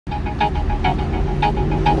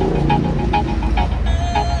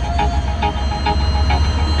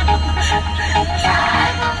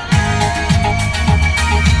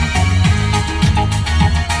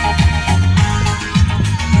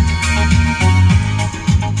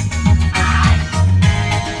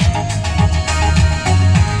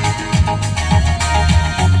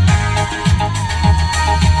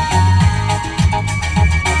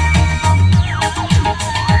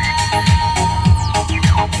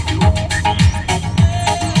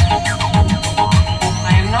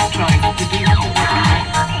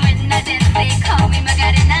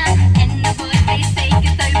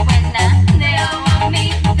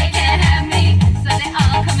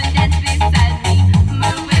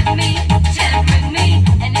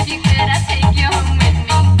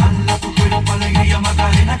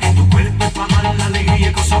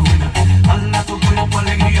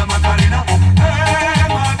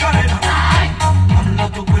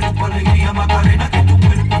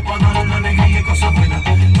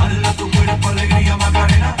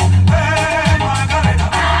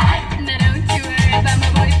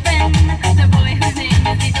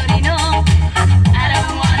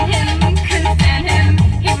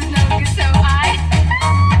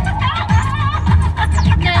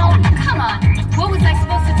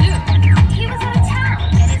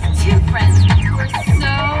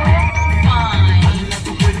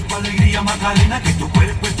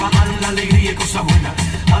para dar la alegría y cosas buenas.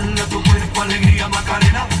 Dale a tu cuerpo alegría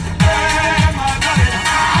Macarena, Macarena.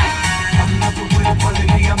 Dale a tu cuerpo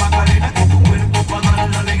alegría Macarena, que tu cuerpo para dar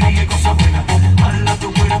la alegría y cosas buenas. Dale a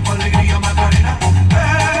tu cuerpo alegría Macarena,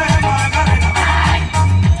 Macarena.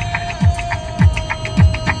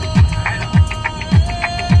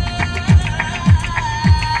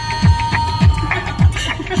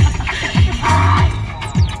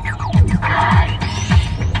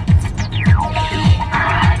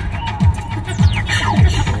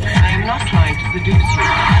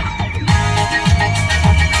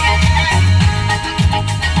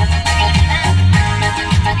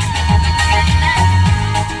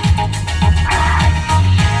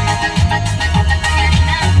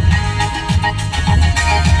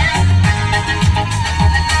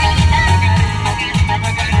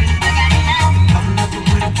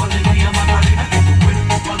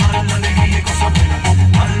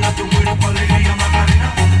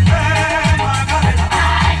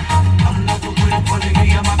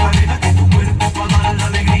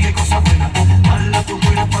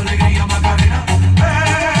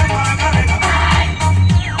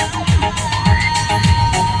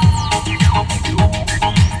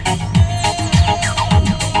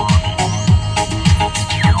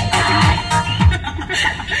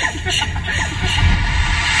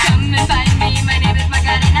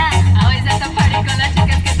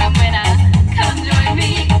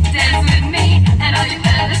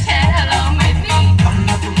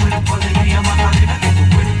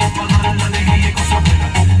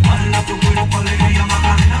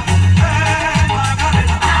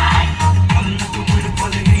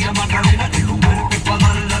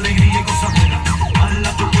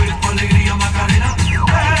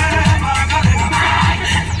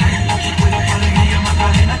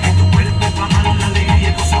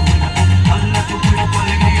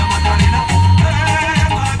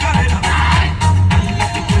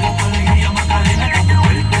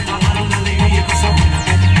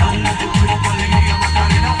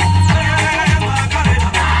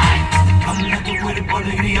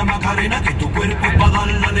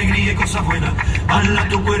 Dale a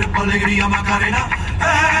tu cuerpo alegría Macarena,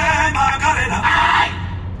 Macarena.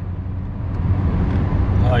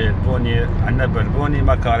 هاي البوني عنابة البوني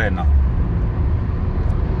ماكارينا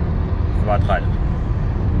بعد خالد.